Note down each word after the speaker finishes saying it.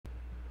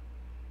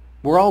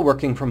We're all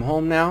working from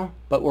home now,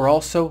 but we're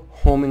also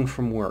homing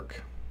from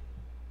work.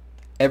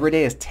 Every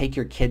day is take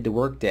your kid to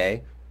work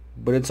day,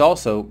 but it's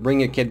also bring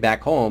your kid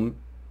back home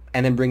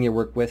and then bring your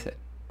work with it.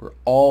 We're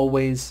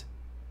always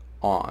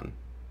on.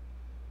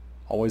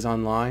 Always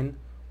online,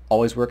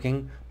 always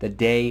working. The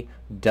day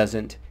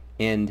doesn't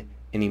end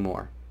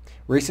anymore.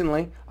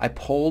 Recently, I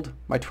polled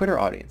my Twitter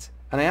audience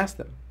and I asked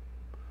them,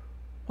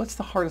 what's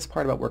the hardest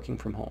part about working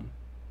from home?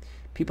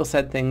 People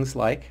said things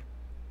like,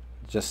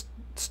 this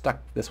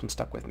one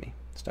stuck with me.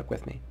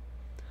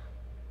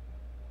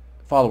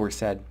 Followers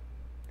said,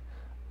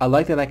 I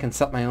like that I can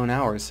set my own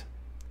hours,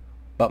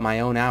 but my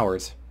own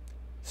hours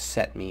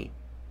set me.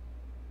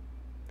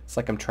 It's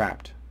like I'm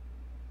trapped.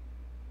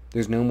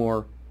 There's no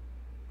more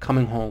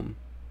coming home.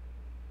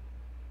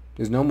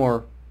 There's no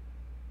more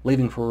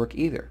leaving for work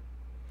either.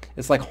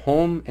 It's like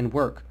home and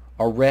work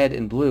are red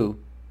and blue,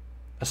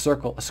 a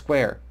circle, a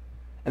square,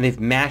 and they've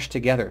mashed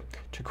together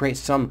to create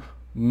some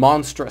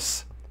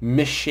monstrous,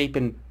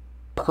 misshapen,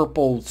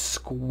 purple,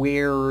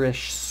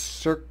 squarish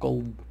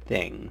circle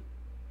thing.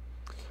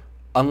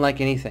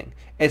 Unlike anything.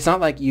 It's not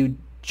like you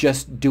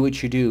just do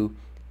what you do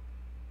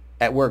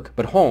at work,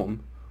 but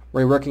home,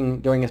 where you're working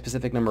during a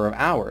specific number of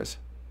hours,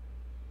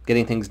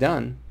 getting things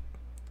done.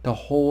 The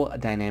whole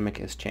dynamic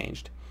has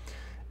changed,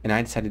 and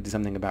I decided to do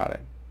something about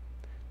it.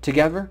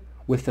 Together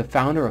with the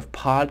founder of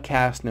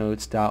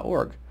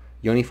podcastnotes.org,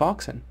 Yoni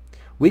Falkson,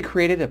 we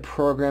created a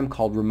program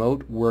called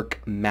Remote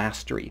Work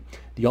Mastery,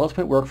 the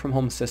ultimate work from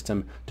home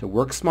system to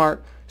work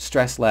smart,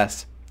 stress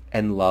less,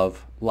 and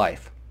love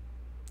life.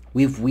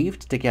 We've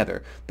weaved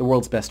together the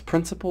world's best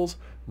principles,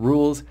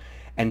 rules,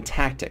 and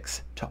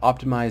tactics to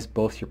optimize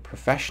both your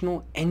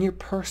professional and your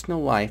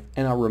personal life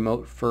in our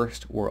remote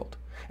first world.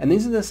 And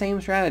these are the same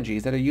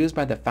strategies that are used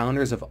by the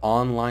founders of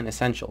online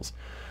essentials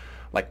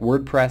like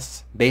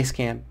WordPress,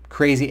 Basecamp,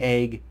 Crazy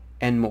Egg,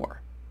 and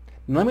more.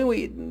 Let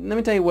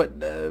me tell you what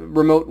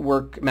remote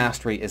work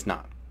mastery is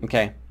not,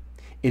 okay?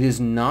 It is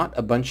not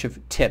a bunch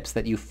of tips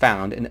that you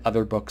found in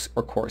other books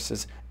or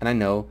courses, and I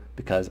know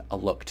because I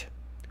looked.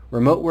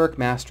 Remote Work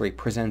Mastery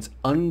presents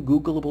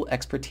ungoogleable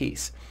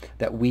expertise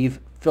that we've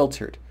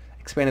filtered,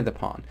 expanded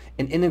upon,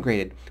 and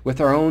integrated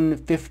with our own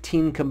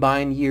 15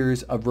 combined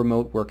years of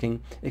remote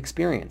working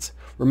experience.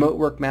 Remote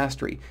Work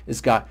Mastery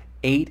has got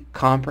 8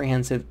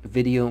 comprehensive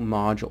video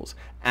modules,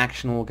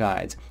 actionable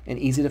guides, and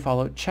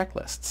easy-to-follow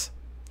checklists.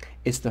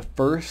 It's the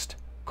first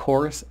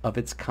course of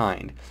its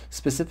kind,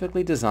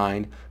 specifically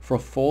designed for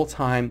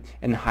full-time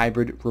and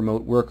hybrid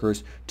remote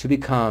workers to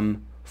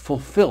become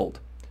fulfilled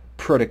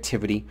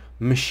productivity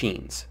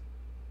machines.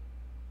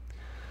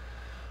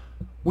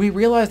 We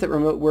realized that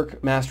remote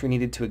work mastery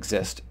needed to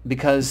exist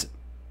because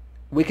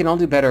we can all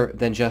do better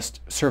than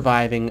just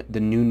surviving the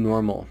new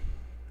normal,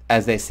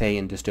 as they say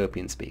in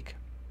dystopian speak.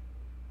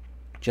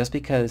 Just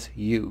because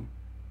you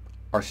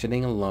are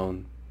sitting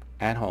alone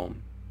at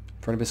home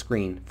in front of a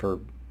screen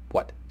for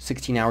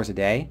 16 hours a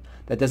day,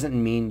 that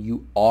doesn't mean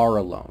you are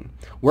alone.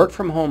 Work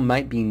from home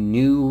might be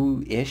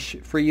new-ish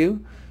for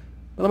you,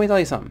 but let me tell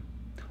you something.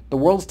 The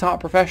world's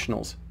top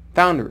professionals,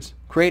 founders,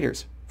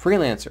 creators,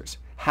 freelancers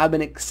have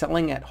been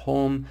excelling at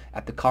home,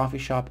 at the coffee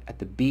shop, at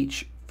the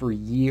beach for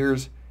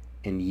years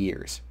and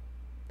years.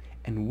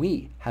 And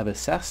we have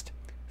assessed,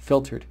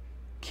 filtered,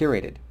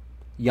 curated,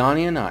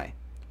 Yoni and I,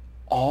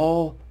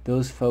 all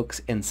those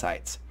folks'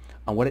 insights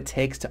on what it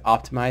takes to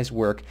optimize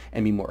work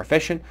and be more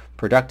efficient,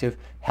 productive,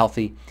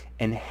 healthy,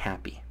 and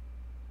happy.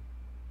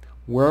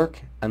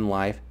 Work and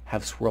life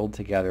have swirled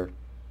together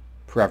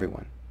for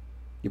everyone.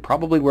 You're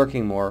probably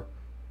working more,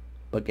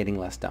 but getting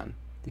less done.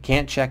 You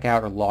can't check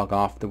out or log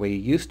off the way you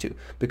used to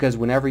because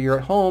whenever you're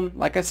at home,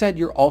 like I said,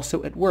 you're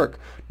also at work.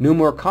 No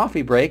more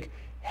coffee break.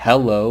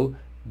 Hello,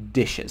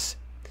 dishes.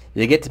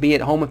 You get to be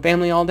at home with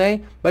family all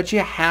day, but you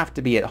have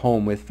to be at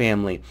home with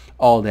family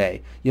all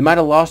day. You might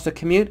have lost a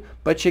commute,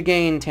 but you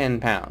gained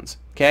 10 pounds.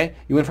 Okay?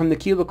 You went from the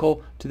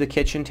cubicle to the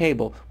kitchen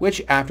table,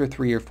 which after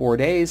 3 or 4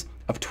 days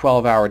of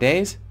 12-hour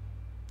days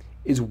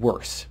is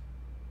worse.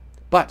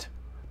 But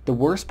the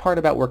worst part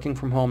about working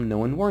from home no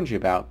one warns you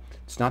about,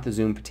 it's not the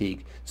Zoom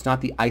fatigue. It's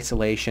not the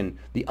isolation,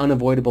 the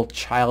unavoidable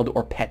child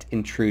or pet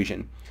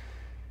intrusion.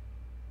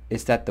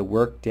 It's that the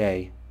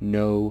workday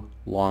no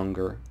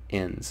longer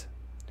ends.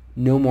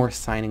 No more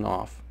signing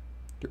off.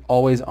 You're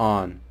always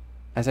on.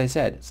 As I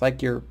said, it's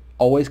like you're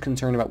always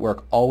concerned about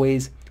work,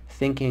 always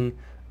thinking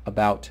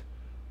about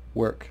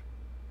work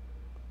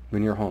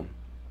when you're home.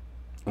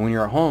 And when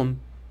you're at home,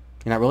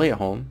 you're not really at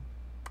home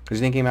because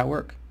you're thinking about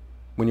work.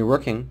 When you're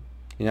working,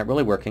 you're not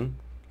really working.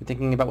 You're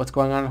thinking about what's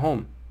going on at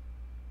home,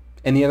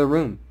 in the other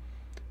room,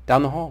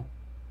 down the hall,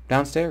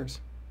 downstairs,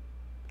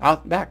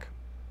 out back.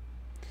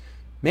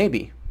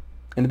 Maybe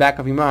in the back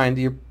of your mind,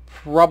 you're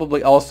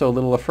probably also a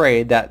little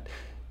afraid that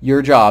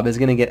your job is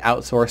going to get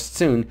outsourced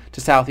soon to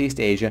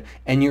Southeast Asia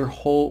and your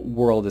whole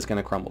world is going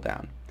to crumble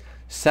down.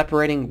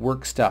 Separating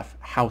work stuff,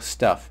 house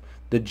stuff,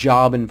 the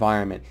job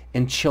environment,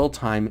 and chill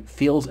time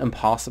feels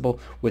impossible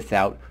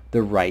without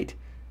the right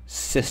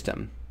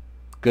system.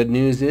 Good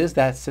news is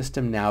that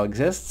system now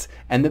exists,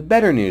 and the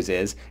better news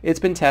is it's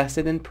been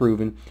tested and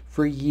proven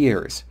for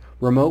years.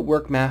 Remote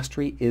Work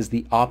Mastery is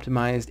the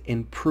optimized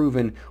and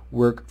proven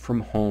work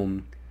from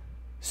home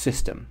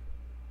system.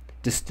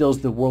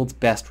 Distills the world's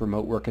best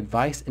remote work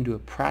advice into a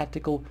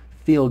practical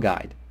field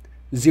guide.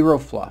 Zero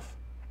fluff.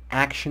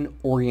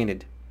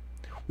 Action-oriented.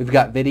 We've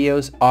got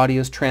videos,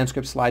 audios,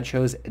 transcripts,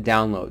 slideshows,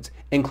 downloads,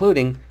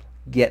 including,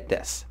 get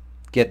this.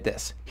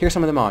 Here's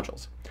some of the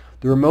modules.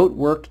 The remote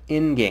work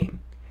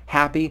in-game.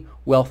 Happy,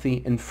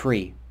 wealthy, and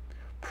free.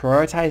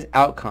 Prioritize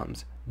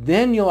outcomes.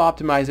 Then you'll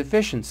optimize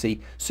efficiency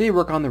so you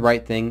work on the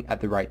right thing at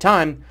the right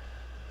time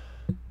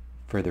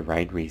for the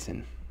right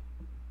reason.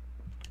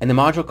 And the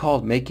module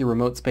called Make Your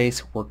Remote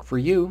Space Work for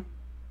You,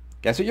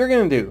 guess what you're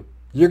going to do?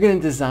 You're going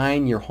to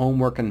design your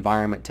homework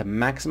environment to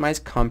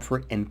maximize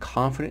comfort and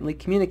confidently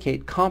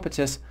communicate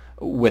competence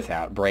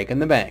without breaking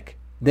the bank.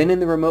 Then in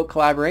the remote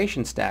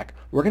collaboration stack,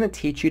 we're going to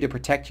teach you to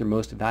protect your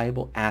most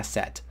valuable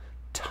asset,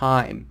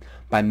 time,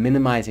 by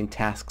minimizing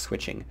task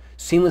switching,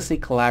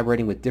 seamlessly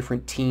collaborating with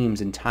different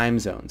teams and time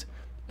zones,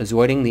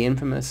 avoiding the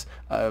infamous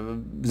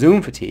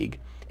Zoom fatigue,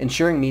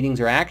 ensuring meetings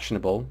are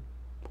actionable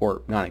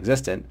or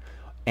non-existent,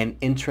 and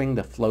entering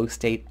the flow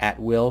state at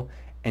will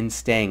and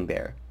staying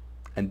there.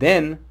 And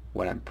then,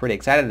 what I'm pretty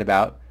excited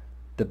about,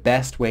 the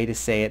best way to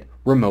say it,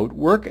 Remote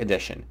Work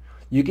Edition.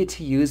 You get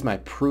to use my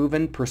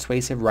proven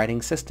persuasive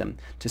writing system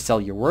to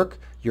sell your work,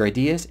 your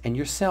ideas, and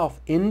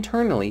yourself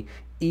internally,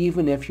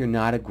 even if you're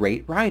not a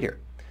great writer.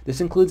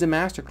 This includes a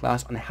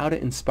masterclass on how to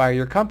inspire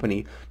your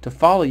company to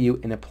follow you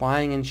in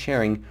applying and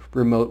sharing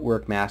remote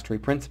work mastery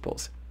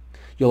principles.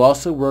 You'll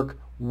also work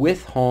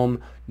with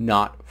home,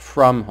 not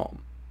from home.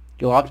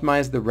 You'll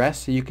optimize the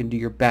rest so you can do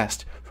your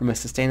best, from a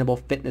sustainable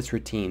fitness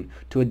routine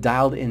to a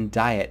dialed-in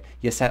diet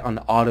you set on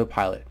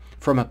autopilot,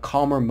 from a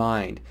calmer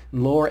mind,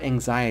 lower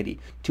anxiety,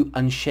 to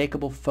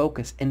unshakable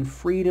focus and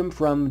freedom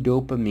from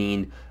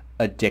dopamine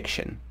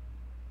addiction.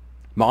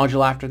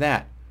 Module after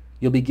that,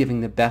 you'll be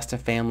giving the best to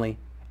family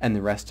and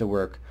the rest to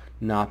work,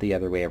 not the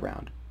other way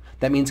around.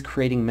 That means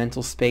creating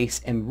mental space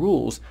and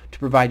rules to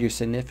provide your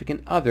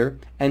significant other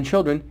and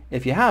children,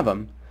 if you have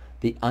them,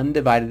 the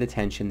undivided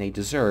attention they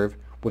deserve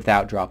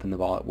without dropping the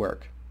ball at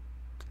work.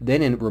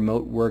 Then in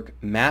Remote Work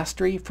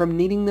Mastery, from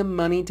needing the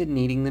money to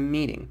needing the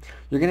meeting,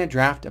 you're going to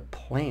draft a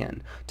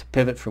plan to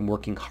pivot from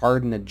working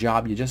hard in a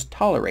job you just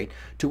tolerate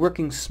to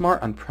working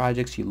smart on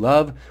projects you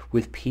love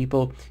with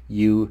people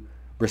you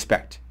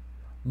respect.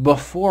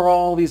 Before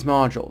all these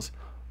modules,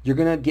 you're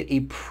going to get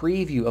a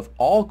preview of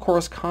all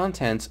course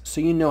contents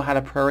so you know how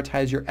to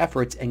prioritize your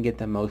efforts and get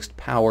the most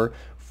power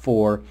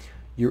for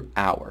your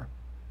hour.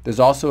 There's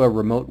also a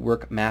Remote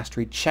Work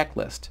Mastery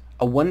checklist,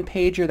 a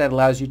one-pager that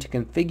allows you to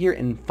configure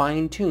and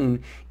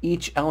fine-tune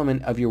each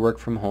element of your work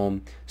from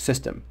home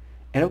system.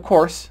 And of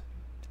course,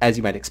 as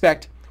you might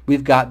expect,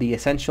 we've got the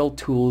essential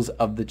tools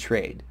of the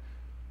trade.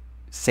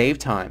 Save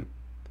time,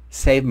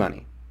 save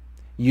money.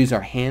 Use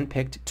our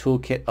hand-picked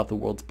toolkit of the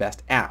world's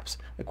best apps,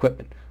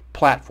 equipment,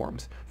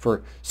 platforms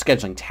for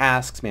scheduling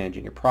tasks,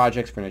 managing your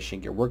projects,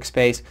 furnishing your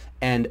workspace,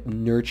 and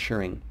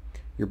nurturing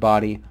your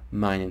body,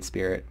 mind, and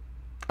spirit.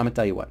 I'm going to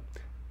tell you what,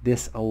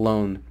 this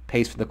alone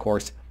pays for the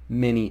course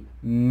many,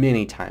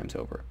 many times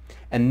over.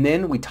 And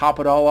then we top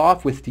it all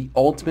off with the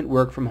ultimate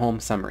work from home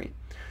summary.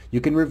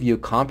 You can review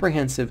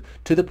comprehensive,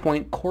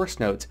 to-the-point course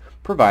notes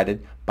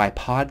provided by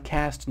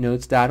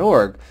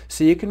podcastnotes.org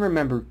so you can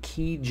remember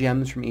key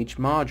gems from each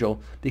module,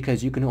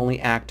 because you can only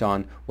act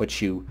on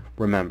what you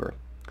remember.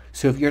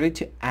 So if you're ready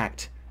to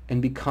act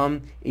and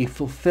become a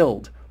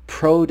fulfilled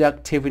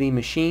productivity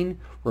machine,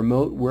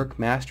 Remote Work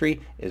Mastery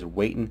is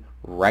waiting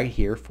right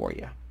here for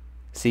you.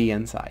 See you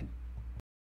inside.